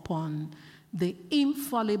dependence upon the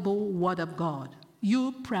infallible word of God.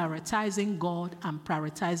 You prioritizing God and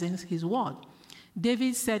prioritizing his word.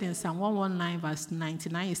 David said in Psalm 119 verse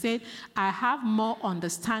 99, he said, I have more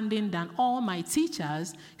understanding than all my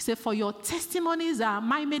teachers. He said, for your testimonies are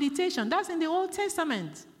my meditation. That's in the Old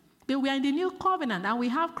Testament. But we are in the New Covenant and we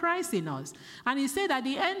have Christ in us. And he said that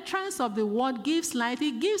the entrance of the word gives light.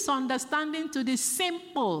 It gives understanding to the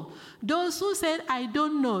simple. Those who said, I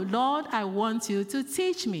don't know, Lord, I want you to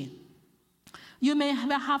teach me. You may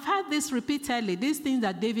have heard this repeatedly, these things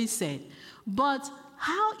that David said. But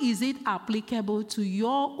how is it applicable to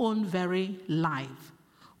your own very life?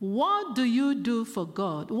 What do you do for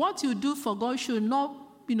God? What you do for God should not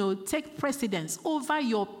take precedence over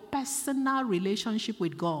your personal relationship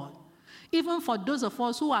with God. Even for those of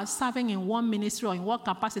us who are serving in one ministry or in one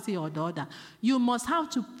capacity or the other, you must have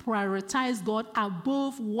to prioritize God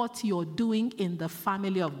above what you're doing in the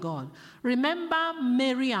family of God. Remember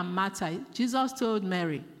Mary and Martha. Jesus told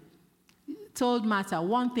Martha,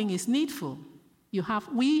 one thing is needful.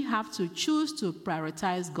 We have to choose to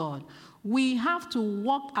prioritize God. We have to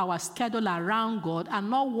walk our schedule around God and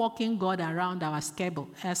not walking God around our schedule.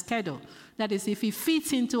 That is, if He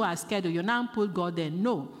fits into our schedule, you now put God there.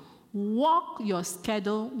 No. Walk your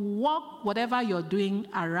schedule, walk whatever you're doing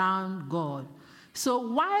around God.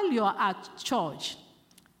 So while you're at church,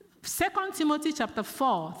 2 Timothy chapter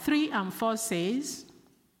 4, 3 and 4 says,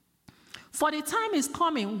 "For the time is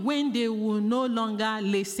coming when they will no longer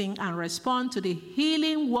listen and respond to the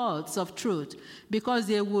healing words of truth, because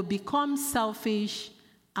they will become selfish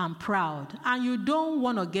and proud." And you don't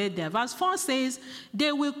want to get there. Verse 4 says,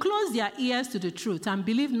 "They will close their ears to the truth and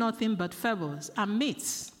believe nothing but fables and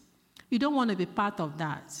myths." You don't want to be part of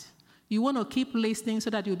that. You want to keep listening so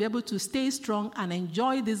that you'll be able to stay strong and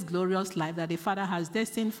enjoy this glorious life that the Father has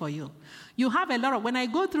destined for you. You have a lot of, when I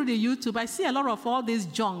go through the YouTube, I see a lot of all these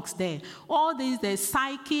junks there. All these, the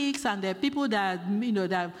psychics and the people that,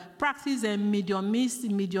 that practice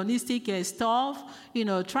mediumistic stuff,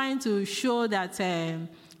 trying to show that,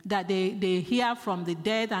 that they hear from the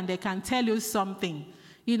dead and they can tell you something.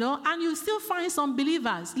 And you still find some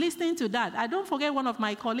believers listening to that. I don't forget one of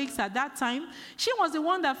my colleagues at that time. She was the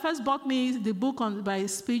one that first bought me the book by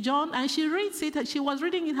Spurgeon, and she reads it. She was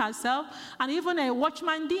reading it herself, and even a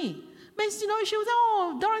Watchman Nee. But, she was,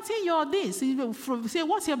 "Oh, Dorothy, you're this." Say,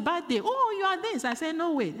 "What's your birthday?" "Oh, you are this." I say,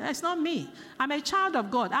 "No, wait, that's not me. I'm a child of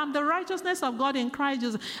God. I'm the righteousness of God in Christ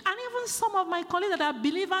Jesus." And even some of my colleagues that are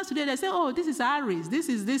believers today, they say, "Oh, this is Aries. This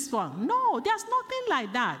is this one." No, there's nothing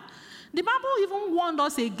like that. The Bible even warned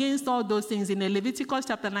us against all those things in Leviticus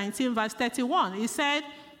chapter 19, verse 31. It said,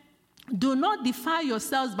 "Do not defile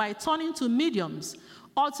yourselves by turning to mediums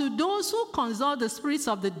or to those who consult the spirits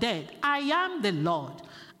of the dead. I am the Lord."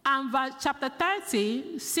 And verse chapter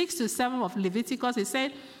 30, 6 to 7 of Leviticus, it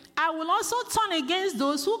said, "I will also turn against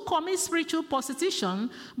those who commit spiritual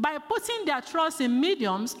prostitution by putting their trust in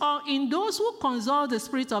mediums or in those who consult the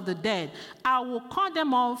spirit of the dead. I will cut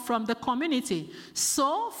them off from the community."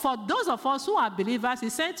 So, for those of us who are believers, He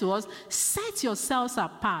said to us, "Set yourselves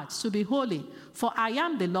apart to be holy, for I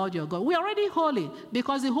am the Lord your God." We're already holy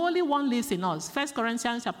because the Holy One lives in us. 1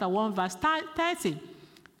 Corinthians chapter 1, verse 30.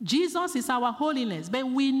 Jesus is our holiness, but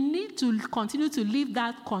we need to continue to live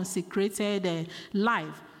that consecrated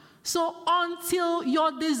life. So until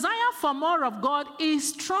your desire for more of God is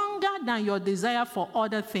stronger than your desire for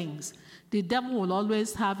other things, the devil will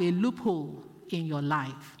always have a loophole in your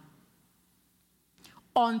life.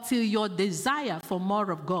 Until your desire for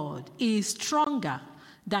more of God is stronger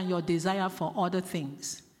than your desire for other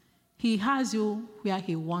things, he has you where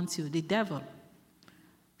he wants you, the devil.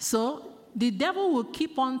 So the devil will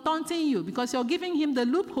keep on taunting you because you're giving him the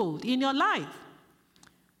loophole in your life.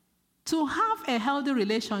 To have a healthy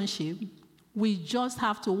relationship, we just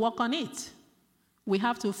have to work on it. We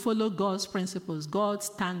have to follow God's principles, God's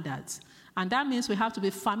standards. And that means we have to be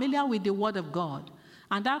familiar with the Word of God.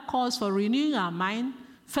 And that calls for renewing our mind,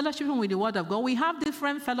 fellowshipping with the Word of God. We have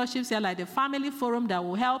different fellowships here, like the Family Forum that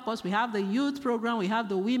will help us. We have the youth program, we have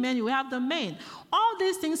the women, we have the men. All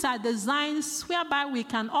these things are designed whereby we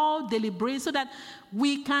can all deliberate so that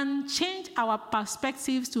we can change our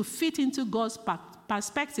perspectives to fit into God's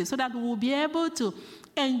perspective, so that we will be able to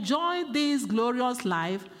enjoy this glorious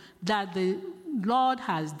life that the Lord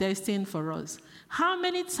has destined for us. How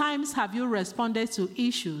many times have you responded to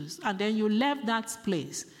issues and then you left that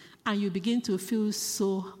place and you begin to feel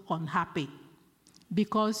so unhappy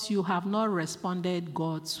because you have not responded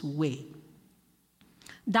God's way?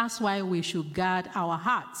 That's why we should guard our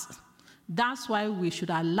hearts. That's why we should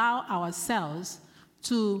allow ourselves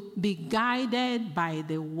to be guided by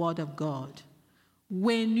the Word of God.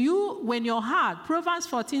 When your heart, Proverbs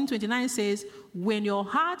 14:29 says, when your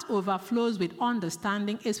heart overflows with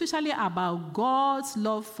understanding, especially about God's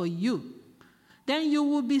love for you, then you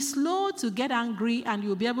will be slow to get angry and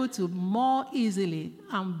you'll be able to more easily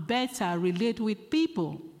and better relate with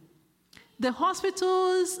people. The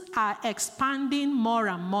hospitals are expanding more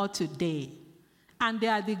and more today, and they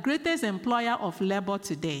are the greatest employer of labor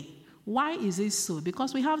today. Why is it so?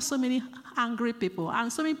 Because we have so many angry people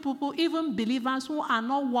and so many people, even believers, who are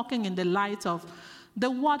not walking in the light of the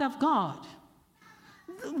Word of God.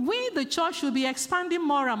 We, the church, should be expanding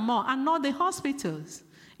more and more and not the hospitals.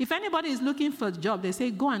 If anybody is looking for a job, they say,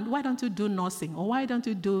 go and why don't you do nursing? Or why don't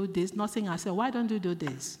you do this? Nursing, I say, why don't you do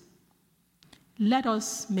this? Let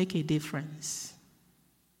us make a difference.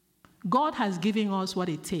 God has given us what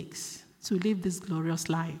it takes to live this glorious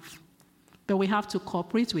life, but we have to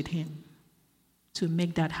cooperate with him to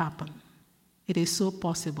make that happen. It is so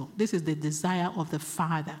possible. This is the desire of the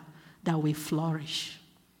Father, that we flourish.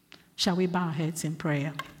 Shall we bow our heads in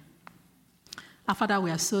prayer? Our Father, we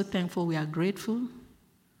are so thankful, we are grateful.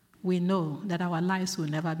 We know that our lives will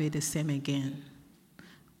never be the same again.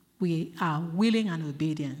 We are willing and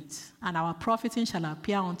obedient, and our profiting shall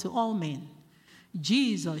appear unto all men.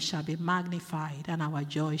 Jesus shall be magnified, and our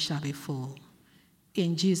joy shall be full.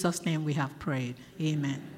 In Jesus' name we have prayed. Amen.